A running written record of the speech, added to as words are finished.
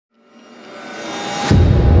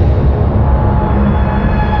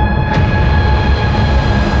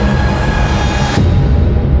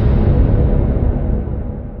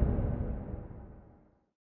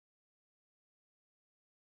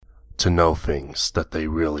to know things that they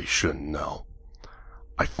really shouldn't know.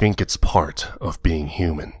 I think it's part of being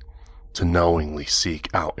human to knowingly seek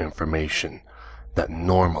out information that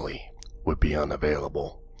normally would be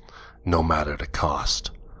unavailable, no matter the cost.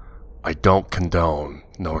 I don't condone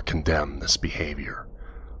nor condemn this behavior.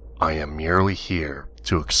 I am merely here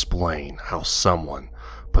to explain how someone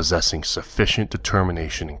possessing sufficient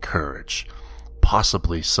determination and courage,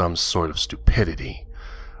 possibly some sort of stupidity,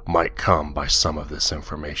 might come by some of this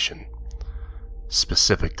information.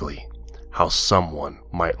 Specifically, how someone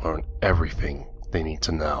might learn everything they need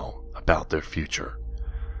to know about their future.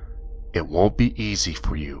 It won't be easy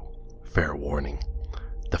for you, fair warning.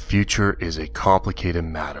 The future is a complicated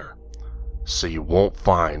matter, so you won't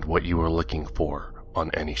find what you are looking for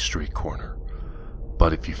on any street corner.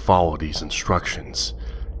 But if you follow these instructions,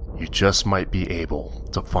 you just might be able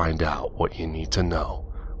to find out what you need to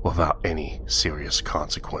know without any serious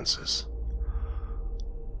consequences.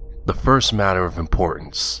 The first matter of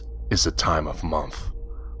importance is the time of month.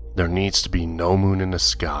 There needs to be no moon in the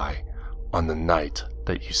sky on the night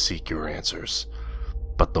that you seek your answers,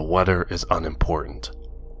 but the weather is unimportant.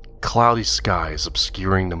 Cloudy skies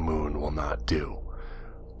obscuring the moon will not do.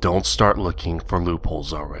 Don't start looking for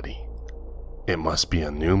loopholes already. It must be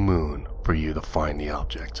a new moon for you to find the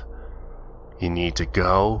object. You need to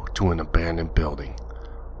go to an abandoned building,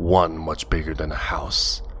 one much bigger than a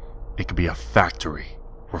house. It could be a factory,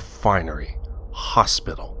 refinery,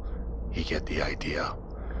 hospital. You get the idea.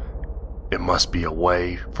 It must be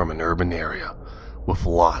away from an urban area with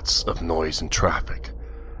lots of noise and traffic,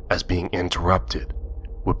 as being interrupted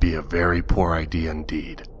would be a very poor idea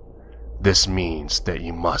indeed. This means that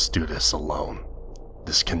you must do this alone.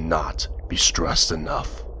 This cannot be stressed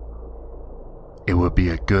enough. It would be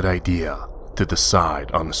a good idea to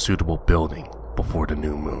decide on a suitable building before the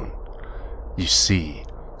new moon. You see,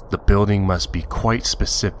 the building must be quite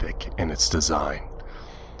specific in its design.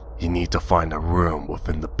 You need to find a room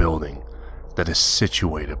within the building that is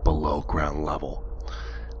situated below ground level,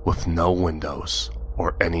 with no windows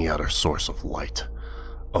or any other source of light,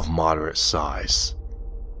 of moderate size.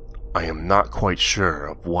 I am not quite sure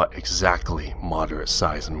of what exactly moderate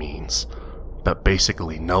size means, but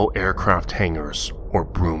basically no aircraft hangars or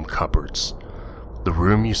broom cupboards. The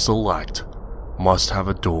room you select must have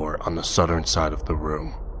a door on the southern side of the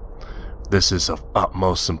room. This is of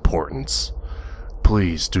utmost importance.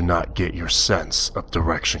 Please do not get your sense of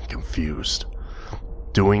direction confused.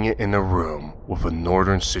 Doing it in a room with a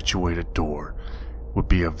northern situated door would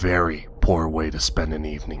be a very poor way to spend an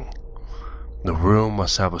evening. The room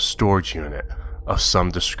must have a storage unit of some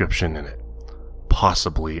description in it,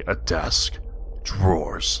 possibly a desk,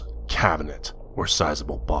 drawers, cabinet, or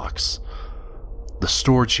sizable box. The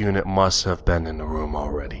storage unit must have been in the room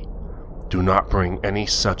already. Do not bring any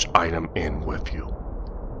such item in with you.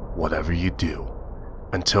 Whatever you do,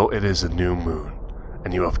 until it is a new moon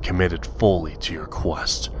and you have committed fully to your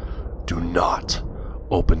quest, do not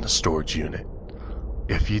open the storage unit.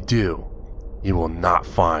 If you do, you will not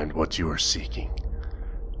find what you are seeking.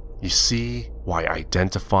 You see why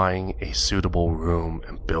identifying a suitable room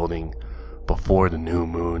and building before the new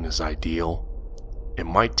moon is ideal? It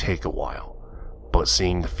might take a while, but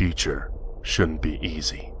seeing the future shouldn't be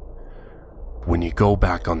easy. When you go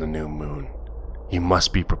back on the new moon, you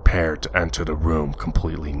must be prepared to enter the room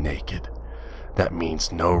completely naked. That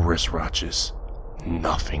means no wristwatches,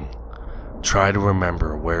 nothing. Try to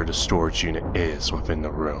remember where the storage unit is within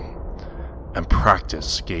the room, and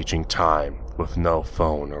practice gauging time with no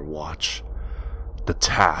phone or watch. The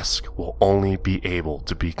task will only be able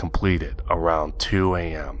to be completed around 2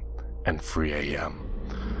 a.m. and 3 a.m.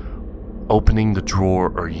 Opening the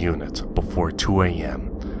drawer or unit before 2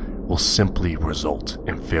 a.m. will simply result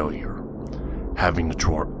in failure. Having the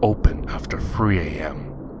drawer open after 3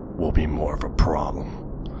 a.m. will be more of a problem.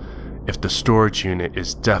 If the storage unit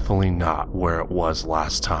is definitely not where it was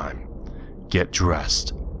last time, get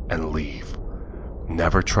dressed and leave.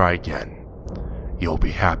 Never try again. You'll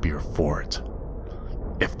be happier for it.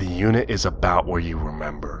 If the unit is about where you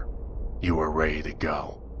remember, you are ready to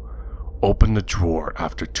go. Open the drawer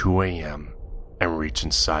after 2 a.m. and reach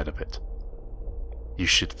inside of it. You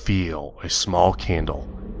should feel a small candle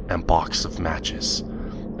and box of matches,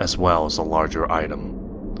 as well as a larger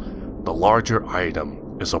item. The larger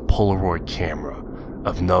item is a Polaroid camera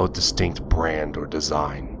of no distinct brand or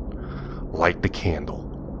design. Light the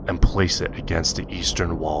candle and place it against the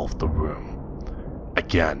eastern wall of the room.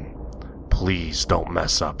 Again, please don't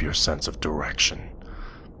mess up your sense of direction.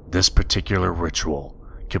 This particular ritual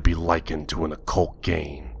could be likened to an occult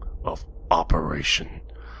game of operation,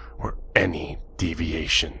 where any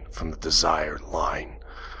deviation from the desired line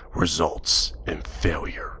results in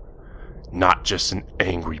failure. not just an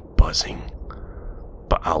angry buzzing,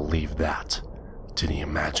 but I'll leave that to the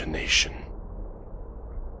imagination.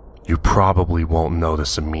 You probably won't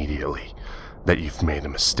notice immediately that you've made a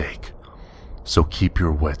mistake, so keep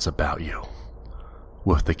your wits about you.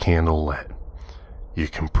 With the candle lit, you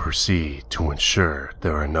can proceed to ensure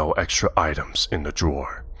there are no extra items in the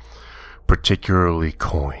drawer, particularly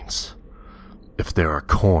coins. If there are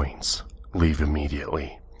coins, leave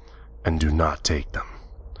immediately and do not take them.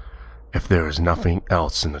 If there is nothing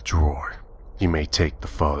else in the drawer, you may take the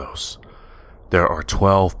photos. There are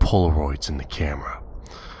 12 Polaroids in the camera,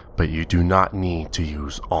 but you do not need to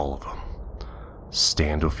use all of them.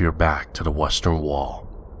 Stand with your back to the western wall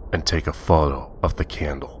and take a photo of the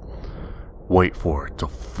candle. Wait for it to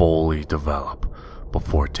fully develop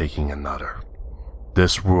before taking another.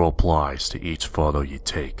 This rule applies to each photo you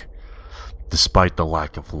take. Despite the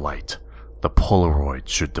lack of light, the Polaroid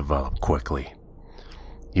should develop quickly.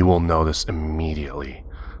 You will notice immediately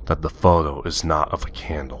that the photo is not of a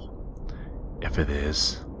candle. If it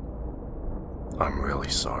is, I'm really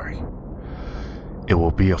sorry. It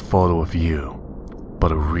will be a photo of you,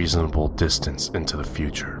 but a reasonable distance into the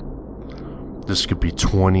future. This could be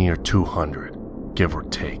 20 or 200, give or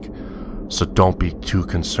take, so don't be too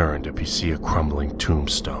concerned if you see a crumbling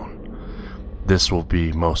tombstone. This will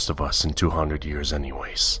be most of us in 200 years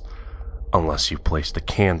anyways, unless you place the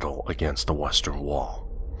candle against the western wall.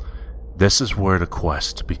 This is where the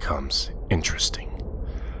quest becomes interesting.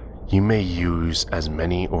 You may use as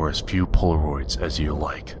many or as few Polaroids as you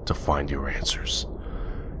like to find your answers.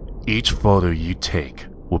 Each photo you take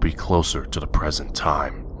will be closer to the present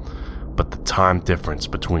time, but the time difference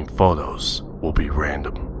between photos will be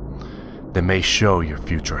random. They may show your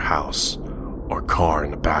future house or car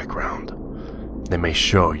in the background. They may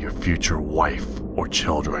show your future wife or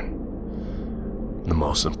children. The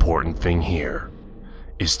most important thing here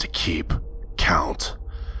is to keep count.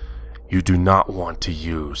 You do not want to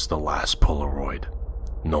use the last Polaroid,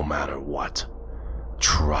 no matter what.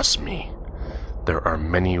 Trust me, there are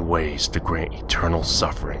many ways to grant eternal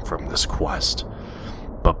suffering from this quest,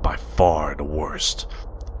 but by far the worst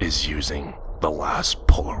is using the last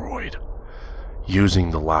Polaroid.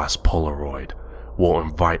 Using the last Polaroid will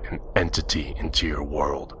invite an entity into your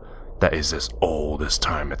world that is as old as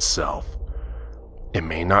time itself. It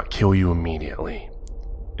may not kill you immediately.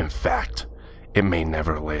 In fact, it may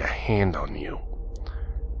never lay a hand on you.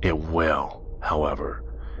 It will, however,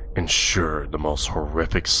 ensure the most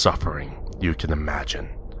horrific suffering you can imagine.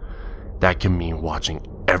 That can mean watching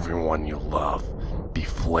everyone you love be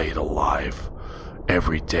flayed alive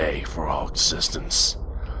every day for all existence.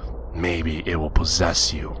 Maybe it will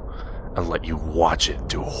possess you and let you watch it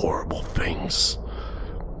do horrible things.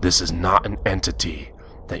 This is not an entity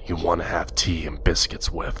that you want to have tea and biscuits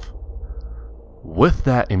with. With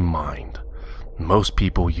that in mind, most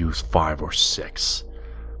people use 5 or 6.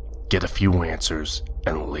 Get a few answers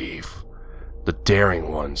and leave. The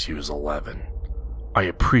daring ones use 11. I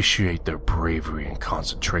appreciate their bravery and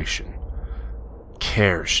concentration.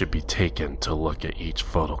 Care should be taken to look at each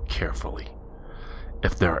photo carefully.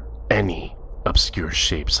 If there are any obscure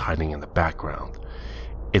shapes hiding in the background,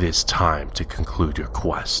 it is time to conclude your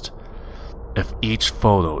quest. If each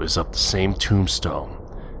photo is of the same tombstone,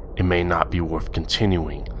 it may not be worth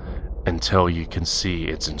continuing until you can see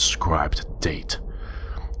its inscribed date.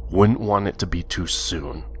 Wouldn't want it to be too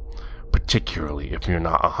soon, particularly if you're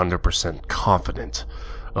not 100% confident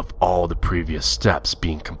of all the previous steps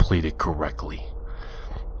being completed correctly.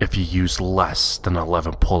 If you use less than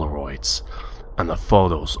 11 Polaroids, and the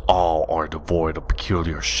photos all are devoid of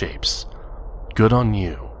peculiar shapes, good on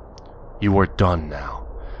you. You are done now.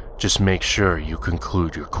 Just make sure you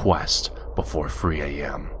conclude your quest before 3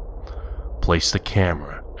 a.m. Place the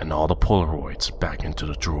camera and all the Polaroids back into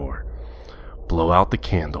the drawer. Blow out the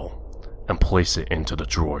candle and place it into the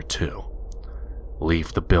drawer too.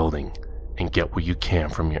 Leave the building and get what you can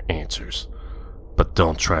from your answers, but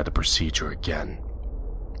don't try the procedure again.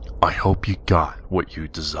 I hope you got what you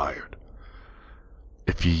desired.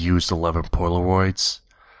 If you used 11 Polaroids,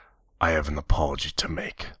 I have an apology to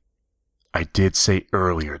make. I did say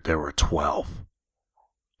earlier there were 12.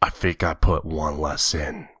 I think I put one less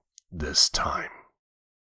in this time.